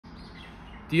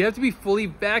Do you have to be fully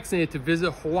vaccinated to visit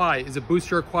Hawaii? Is a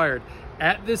booster required?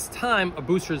 At this time, a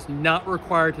booster is not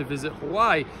required to visit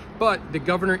Hawaii, but the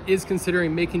governor is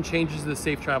considering making changes to the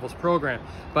Safe Travels program.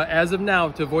 But as of now,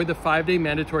 to avoid the 5-day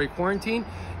mandatory quarantine,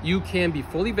 you can be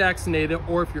fully vaccinated,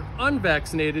 or if you're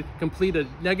unvaccinated, complete a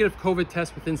negative COVID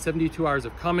test within 72 hours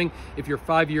of coming if you're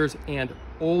 5 years and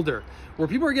older. Where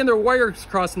people are getting their wires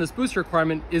crossed in this booster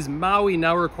requirement is Maui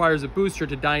now requires a booster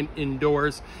to dine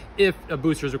indoors if a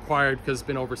booster is required because it's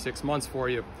been over 6 months for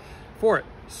it.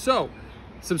 So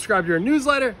subscribe to your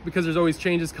newsletter because there's always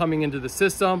changes coming into the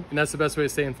system, and that's the best way to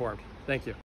stay informed. Thank you.